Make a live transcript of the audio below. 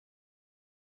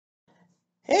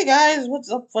Hey guys,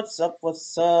 what's up? What's up?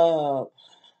 What's up?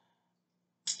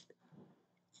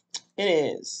 It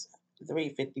is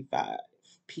 3:55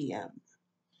 p.m.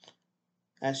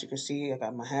 As you can see, I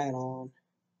got my hat on,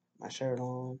 my shirt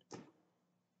on.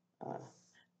 Uh,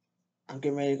 I'm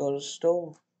getting ready to go to the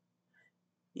store.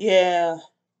 Yeah,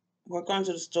 we're going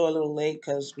to the store a little late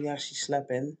because we actually slept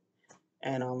in.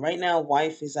 And right now,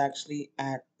 wife is actually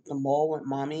at the mall with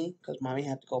mommy because mommy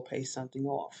had to go pay something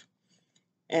off.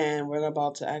 And we're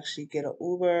about to actually get an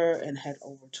Uber and head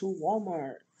over to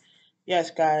Walmart.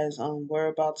 Yes, guys, we're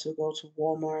about to go to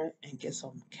Walmart and get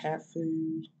some cat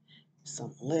food,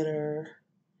 some litter,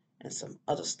 and some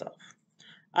other stuff.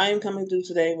 I am coming through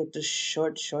today with this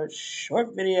short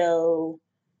video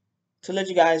to let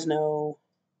you guys know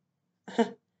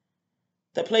the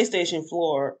PlayStation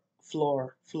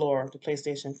the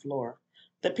PlayStation floor.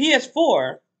 The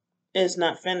PS4 is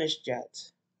not finished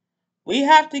yet. We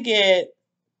have to get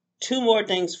two more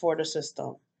things for the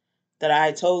system that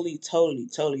I totally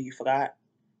forgot.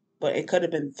 But it could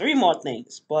have been three more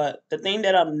things. But the thing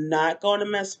that I'm not going to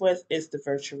mess with is the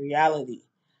virtual reality.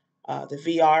 The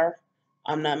VR,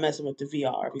 I'm not messing with the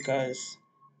VR because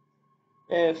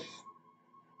if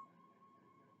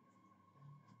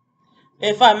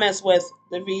if I mess with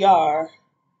the VR,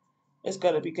 it's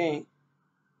gonna be game.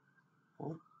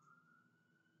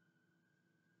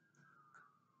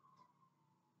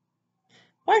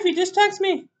 Wifey, just text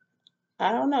me.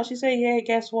 I don't know. She said, "Yay."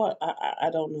 Guess what? I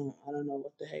don't know. I don't know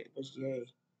what the heck was yay.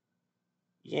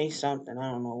 Yay something.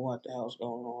 I don't know what the hell's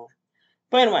going on.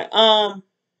 But anyway,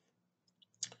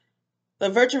 the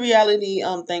virtual reality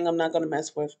thing I'm not gonna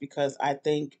mess with because I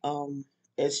think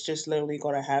it's just literally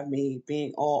gonna have me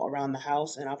being all around the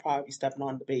house and I'll probably be stepping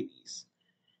on the babies.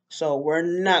 So we're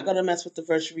not gonna mess with the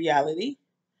virtual reality.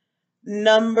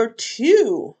 Number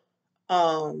two,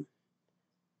 um,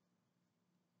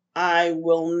 I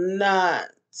will not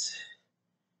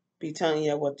be telling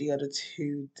you what the other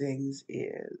two things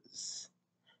is.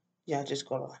 Y'all just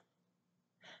gonna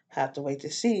have to wait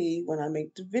to see when I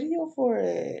make the video for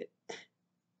it.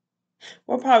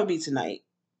 Will probably be tonight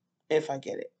if I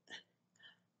get it.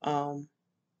 Um,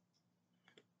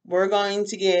 we're going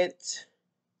to get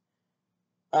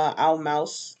our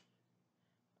mouse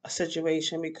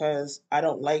situation because I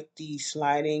don't like the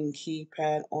sliding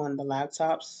keypad on the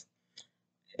laptops.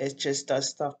 It just does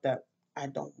stuff that I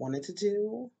don't want it to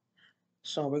do.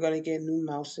 So we're gonna get new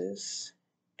mouses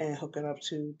and hook it up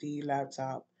to the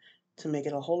laptop to make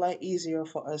it a whole lot easier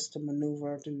for us to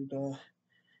maneuver through the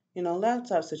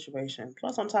laptop situation.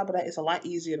 Plus, on top of that, it's a lot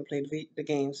easier to play the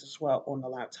games as well on the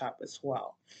laptop as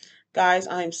well. Guys,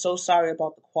 I am so sorry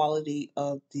about the quality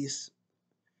of this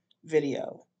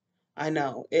video. I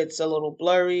know it's a little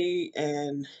blurry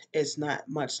and it's not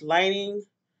much lighting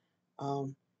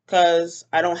because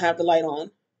I don't have the light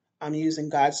on. I'm using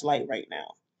God's light right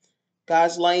now.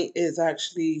 God's light is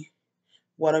actually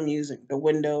what I'm using, the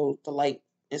window, the light,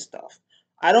 and stuff.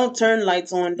 I don't turn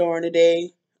lights on during the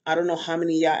day. I don't know how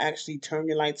many of y'all actually turn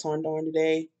your lights on during the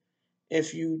day.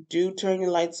 If you do turn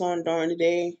your lights on during the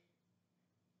day,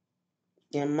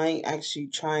 you might actually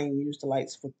try and use the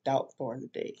lights without during the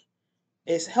day.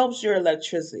 It helps your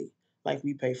electricity, like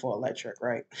we pay for electric,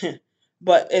 right?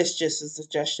 But it's just a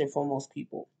suggestion for most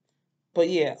people. But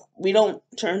yeah, we don't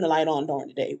turn the light on during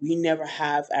the day. We never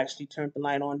have actually turned the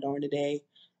light on during the day,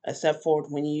 except for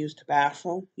when you use the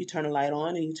bathroom. You turn the light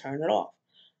on and you turn it off.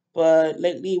 But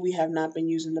lately, we have not been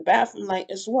using the bathroom light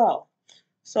as well.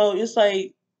 So it's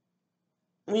like,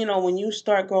 when you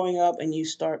start growing up and you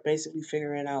start basically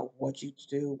figuring out what you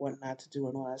do, what not to do,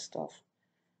 and all that stuff.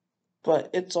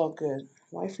 But it's all good.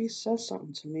 Wifey said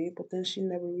something to me, but then she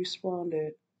never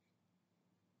responded.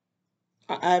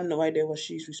 I have no idea what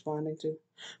she's responding to.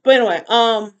 But anyway,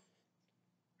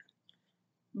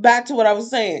 back to what I was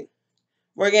saying.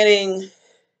 We're getting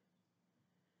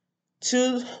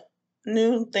two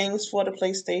new things for the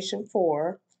PlayStation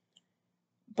 4,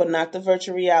 but not the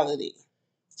virtual reality.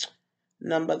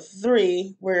 Number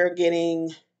three, we're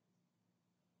getting.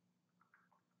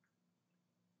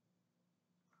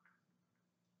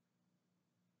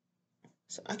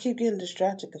 So I keep getting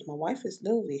distracted because my wife is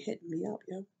literally hitting me up,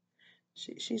 yo.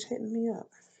 She's hitting me up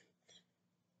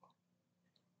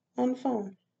on the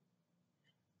phone.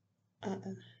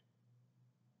 Uh-uh.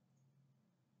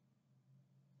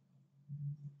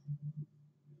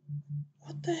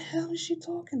 What the hell is she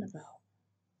talking about?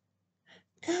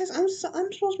 Guys, I'm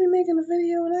supposed to be making a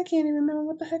video and I can't even remember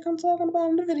what the heck I'm talking about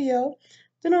in the video.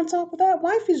 Then on top of that,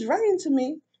 wife is writing to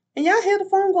me and y'all hear the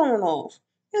phone going off.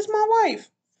 It's my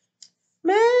wife.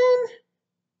 Man,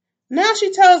 now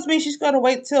she tells me she's gonna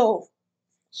wait till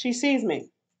she sees me.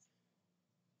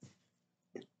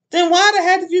 Then why the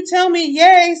heck did you tell me,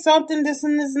 yay, something, this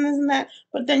and this and this and that?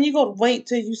 But then you go to wait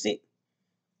till you see.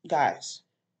 Guys,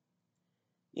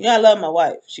 you gotta love my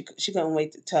wife. She couldn't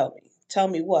wait to tell me. Tell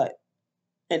me what?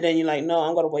 And then you're like, no,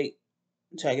 I'm gonna wait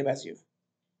until I get back to you.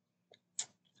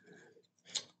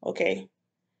 Okay.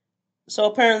 So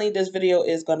apparently this video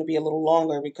is gonna be a little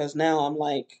longer because now I'm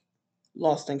like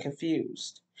lost and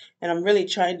confused. And I'm really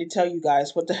trying to tell you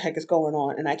guys what the heck is going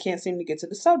on, and I can't seem to get to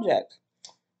the subject.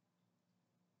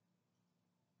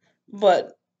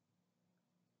 But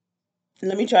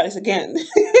let me try this again.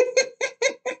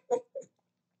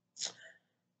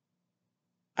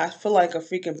 I feel like a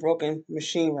freaking broken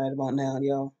machine right about now,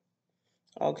 yo.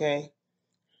 Okay.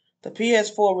 The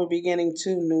PS4 will be getting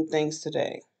two new things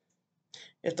today,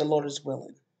 if the Lord is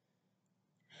willing.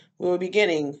 We will be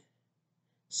getting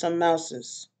some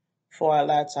mouses for our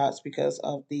laptops because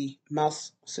of the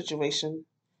mouse situation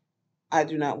I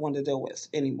do not want to deal with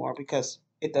anymore because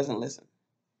it doesn't listen.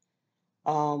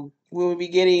 We will be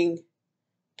getting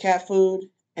cat food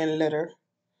and litter.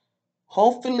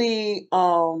 Hopefully,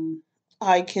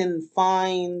 I can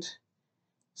find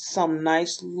some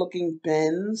nice looking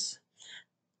bins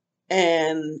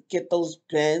and get those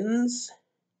bins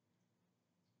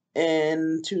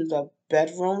into the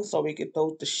bedroom so we could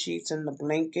throw the sheets and the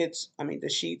blankets, the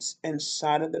sheets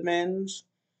inside of the bins.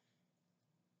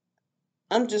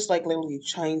 I'm just like literally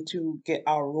trying to get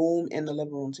our room and the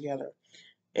living room together.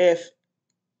 If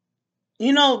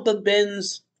you know the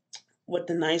bins with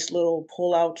the nice little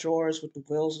pull out drawers with the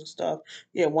wheels and stuff,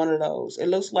 yeah, one of those. It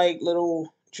looks like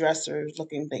little dressers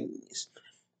looking things.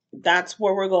 That's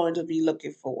where we're going to be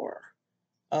looking for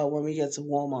when we get to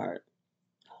Walmart.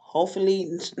 Hopefully,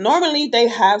 normally they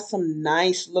have some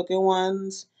nice looking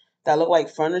ones that look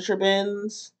like furniture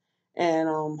bins, and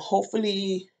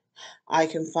hopefully I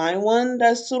can find one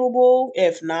that's suitable.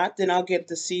 If not, then I'll get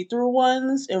the see-through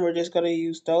ones, and we're just gonna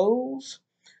use those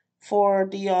for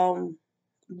the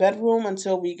bedroom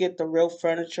until we get the real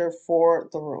furniture for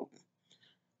the room,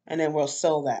 and then we'll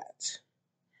sell that.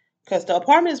 Because the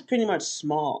apartment is pretty much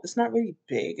small. It's not really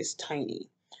big. It's tiny.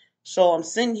 So I'm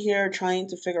sitting here trying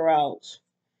to figure out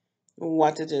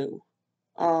what to do.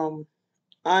 Um,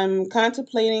 I'm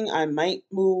contemplating I might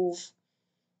move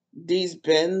these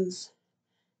bins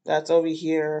that's over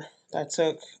here that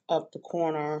took up the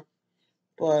corner,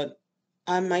 but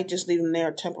I might just leave them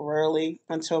there temporarily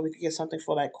until we could get something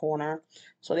for that corner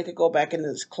so they could go back into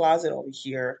this closet over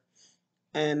here.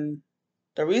 And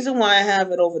the reason why I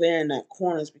have it over there in that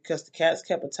corner is because the cats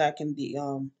kept attacking the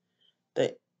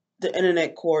the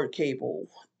internet cord cable,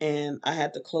 and I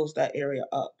had to close that area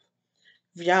up.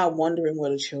 If y'all wondering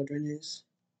where the children is,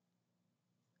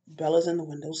 Bella's in the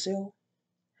windowsill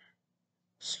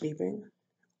sleeping,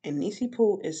 and Nisi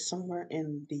Poo is somewhere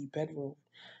in the bedroom.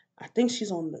 I think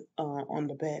she's on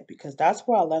the bed because that's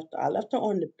where I left her. I left her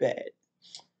on the bed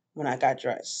when I got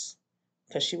dressed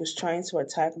because she was trying to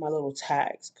attack my little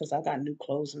tags because I got new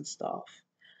clothes and stuff.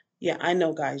 Yeah, I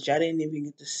know, guys. Y'all didn't even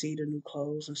get to see the new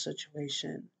clothes and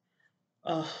situation.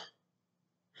 Ugh,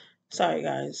 sorry,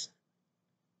 guys.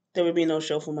 There would be no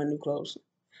show for my new clothes.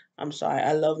 I'm sorry.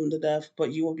 I love them to death,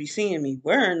 but you will be seeing me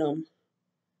wearing them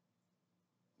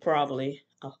probably.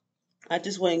 I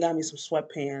just went and got me some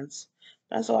sweatpants.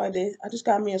 That's all I did. I just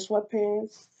got me a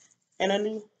sweatpants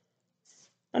and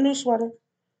a new sweater.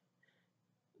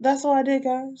 That's all I did,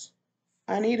 guys.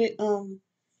 I needed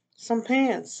some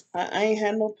pants. I ain't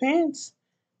had no pants,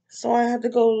 so I had to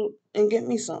go and get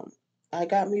me some. I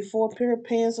got me 4 pair of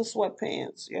pants of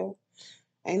sweatpants, yo.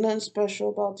 Ain't nothing special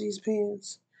about these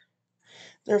pants.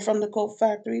 They're from the coat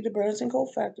factory, the Burlington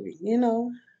Coat Factory.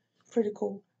 Pretty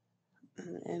cool.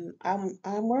 And I'm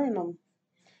wearing them.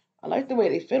 I like the way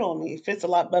they fit on me. It fits a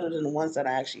lot better than the ones that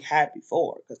I actually had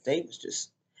before because they was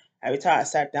just every time I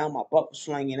sat down, my butt was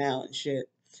flanging out and shit.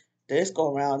 This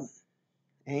go around,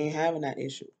 I ain't having that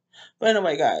issue. But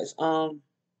anyway, guys,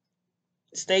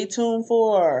 stay tuned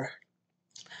for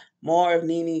more of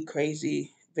Nene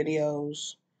crazy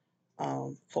videos.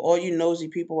 For all you nosy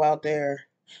people out there,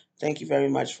 thank you very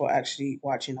much for actually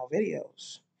watching our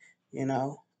videos. You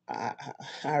know, I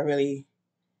really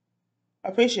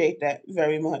appreciate that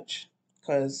very much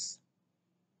because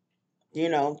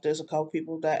there's a couple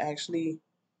people that actually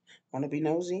want to be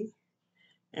nosy,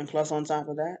 and plus on top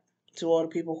of that, to all the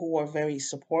people who are very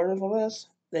supportive of us,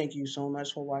 thank you so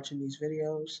much for watching these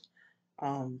videos.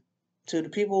 Um, to the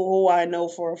people who I know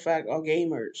for a fact are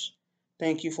gamers,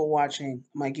 thank you for watching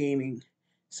my gaming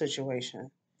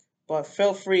situation. But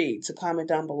feel free to comment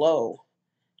down below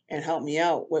and help me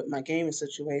out with my gaming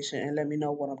situation and let me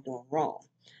know what I'm doing wrong.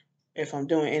 If I'm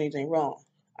doing anything wrong,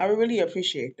 I would really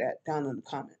appreciate that down in the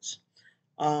comments.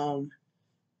 Um,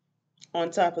 On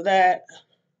top of that,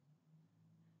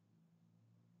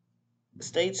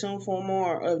 stay tuned for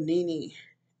more of Nene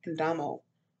and Domo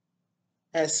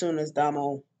as soon as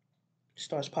Domo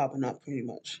starts popping up, pretty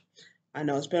much. I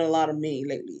know it's been a lot of me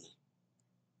lately.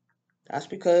 That's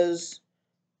because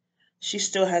she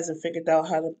still hasn't figured out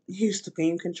how to use the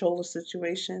game controller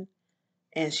situation,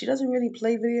 and she doesn't really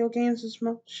play video games as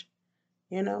much.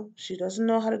 You know, she doesn't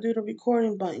know how to do the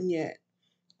recording button yet.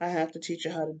 I have to teach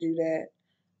her how to do that.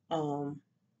 Um,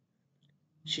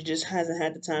 she just hasn't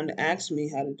had the time to ask me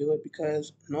how to do it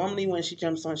because normally when she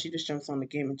jumps on, she just jumps on the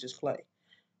game and just play.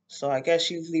 So I guess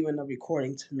she's leaving the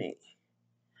recording to me.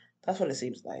 That's what it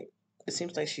seems like. It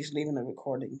seems like she's leaving the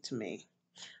recording to me.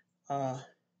 Uh,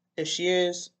 if she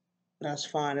is, that's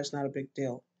fine. It's not a big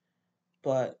deal.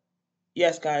 But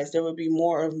yes, guys, there will be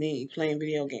more of me playing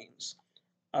video games.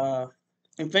 Uh,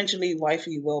 Eventually,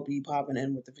 wifey will be popping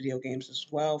in with the video games as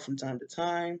well from time to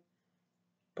time.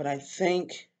 But I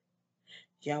think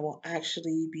y'all will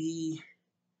actually be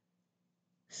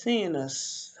seeing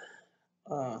us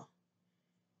uh,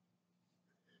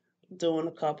 doing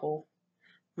a couple.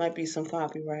 Might be some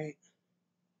copyright.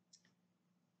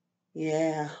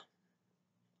 Yeah,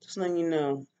 just letting you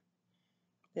know,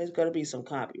 there's gonna be some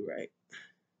copyright.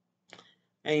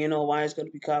 And you know why it's gonna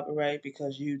be copyright?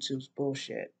 Because YouTube's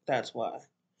bullshit. That's why.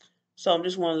 So I'm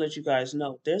just want to let you guys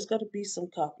know there's gonna be some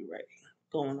copyright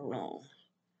going around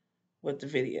with the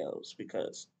videos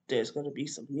because there's gonna be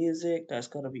some music that's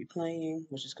gonna be playing,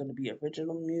 which is gonna be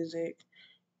original music,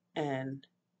 and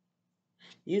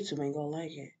YouTube ain't gonna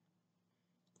like it.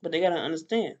 But they gotta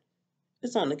understand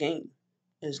it's on the game.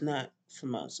 It's not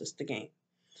from us. It's the game.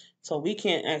 So we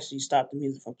can't actually stop the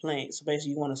music from playing. So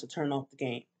basically, you want us to turn off the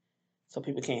game so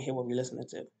people can't hear what we're listening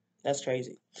to. That's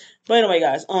crazy. But anyway,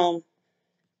 guys,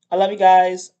 I love you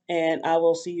guys, and I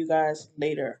will see you guys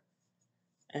later.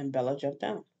 And Bella jumped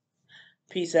down.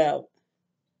 Peace out.